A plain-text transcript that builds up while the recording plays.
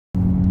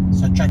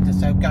So check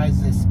this out, guys.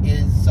 This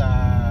is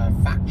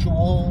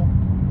factual.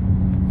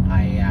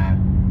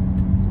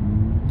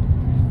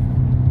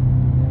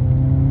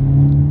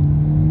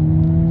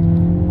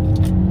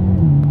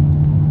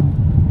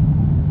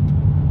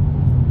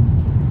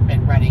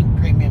 Been running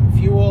premium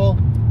fuel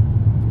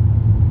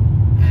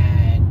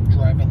and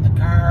driving the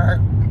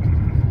car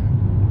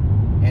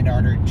in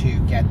order to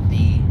get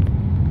the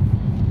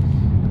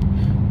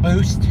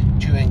boost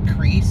to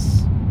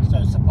increase.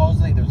 So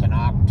supposedly there's an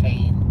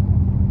octane,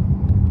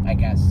 I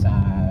guess,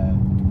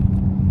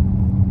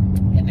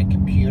 in the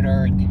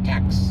computer. It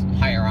detects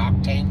higher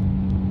octane,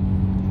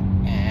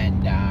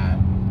 and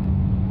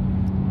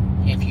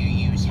if you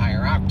use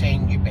higher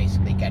octane, you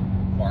basically get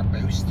more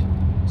boost.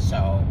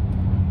 So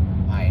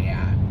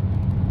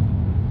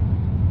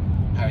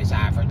I was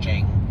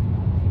averaging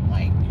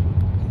like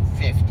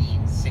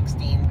 15,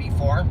 16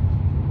 before,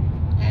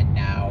 and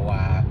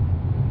now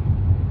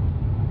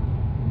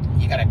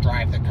you gotta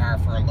drive the car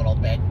for a little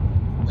bit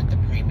with the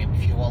premium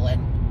fuel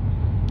in.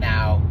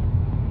 Now,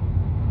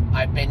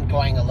 I've been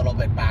going a little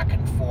bit back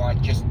and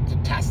forth just to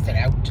test it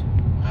out.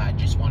 I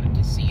just wanted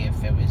to see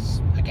if it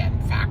was, again,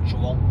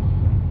 factual.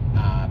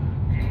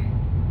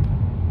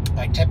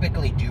 I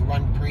typically do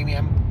run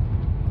premium,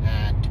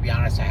 and to be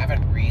honest, I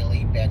haven't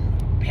really been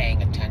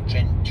paying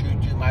attention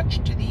too much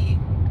to the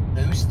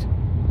boost.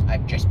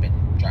 I've just been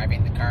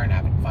driving the car and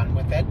having fun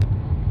with it.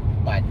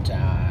 But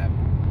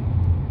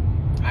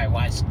I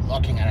was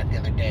looking at it the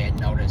other day and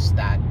noticed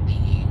that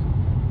the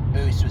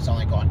boost was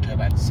only going to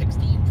about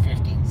 16,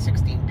 15,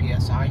 16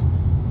 psi,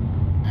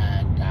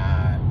 and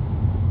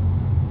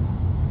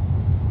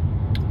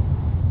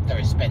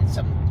there's been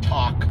some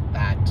talk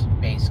that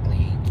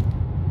basically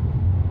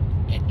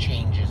it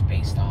changes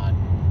based on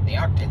the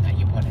octane that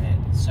you put in it.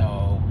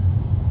 So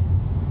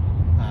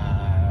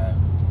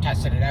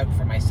tested it out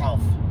for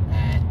myself,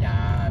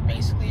 and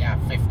basically, yeah,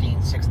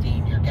 15,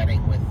 16 you're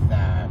getting with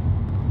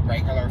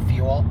regular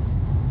fuel,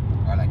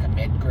 or like a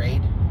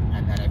mid-grade,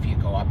 and then if you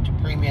go up to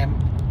premium,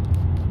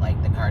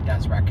 like the car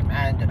does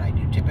recommend, and I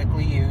do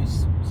typically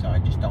use, so I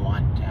just don't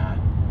want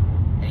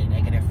any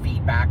negative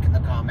feedback in the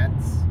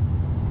comments.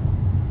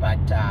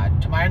 But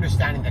to my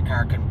understanding, the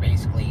car can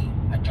basically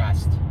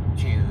adjust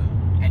to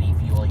any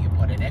fuel you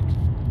put in it.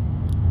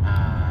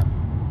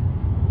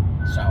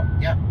 So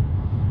yeah,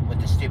 with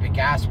the stupid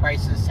gas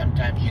prices,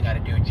 sometimes you got to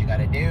do what you got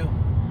to do.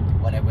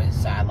 When it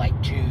was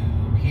like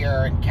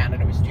here in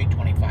Canada, it was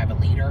 $2.25 a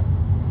liter,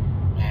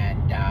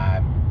 and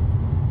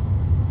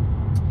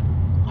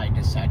I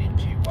decided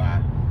to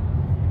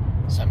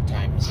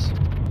sometimes,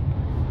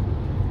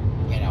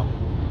 you know,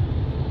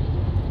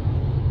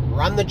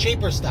 run the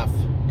cheaper stuff,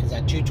 because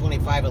at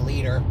 $2.25 a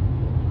liter,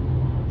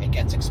 it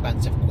gets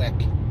expensive quick.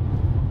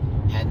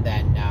 And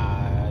then,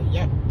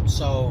 yeah,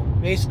 so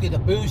basically the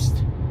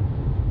boost,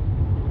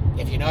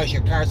 if you notice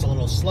your car's a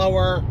little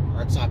slower,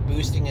 or it's not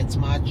boosting as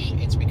much,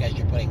 it's because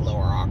you're putting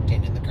lower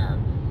octane in the car.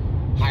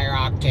 Higher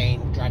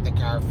octane, drive the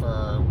car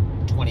for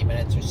 20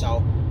 minutes or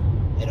so,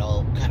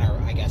 it'll kind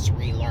of, I guess,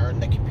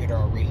 the computer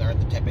will relearn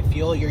the type of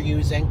fuel you're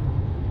using,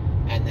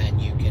 and then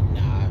you can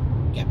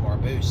get more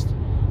boost.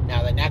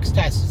 Now the next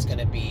test is going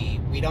to be,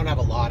 we don't have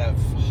a lot of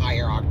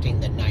higher octane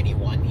than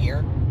 91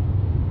 here.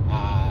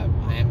 I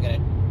am going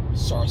to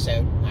source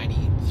out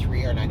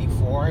 93 or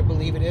 94, I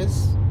believe it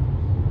is,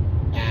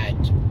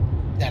 and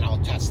then I'll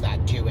test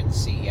that too and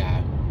see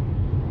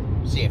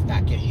if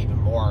that gives you even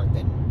more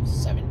than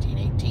 17,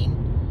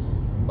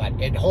 18.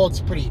 But it holds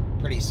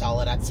pretty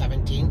solid at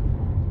 17,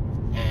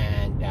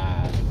 and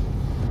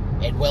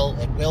it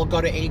will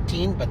go to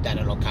 18, but then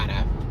it'll kind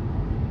of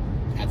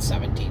at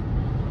 17.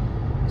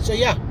 So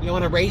yeah, you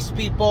want to race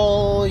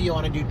people, you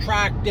want to do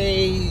track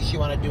days, you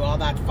want to do all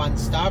that fun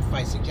stuff,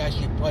 I suggest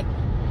you put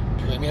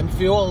premium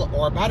fuel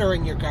or better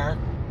in your car.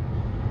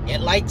 It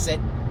likes it,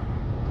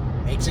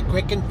 makes it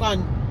quick and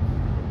fun.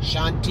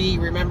 Shanti,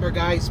 remember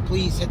guys,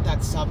 please hit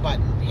that sub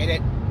button, hit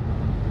it,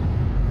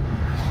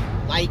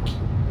 like,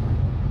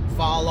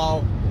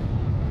 follow,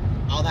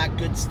 all that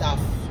good stuff.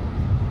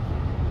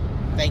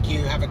 Thank you,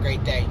 have a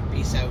great day,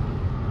 peace out.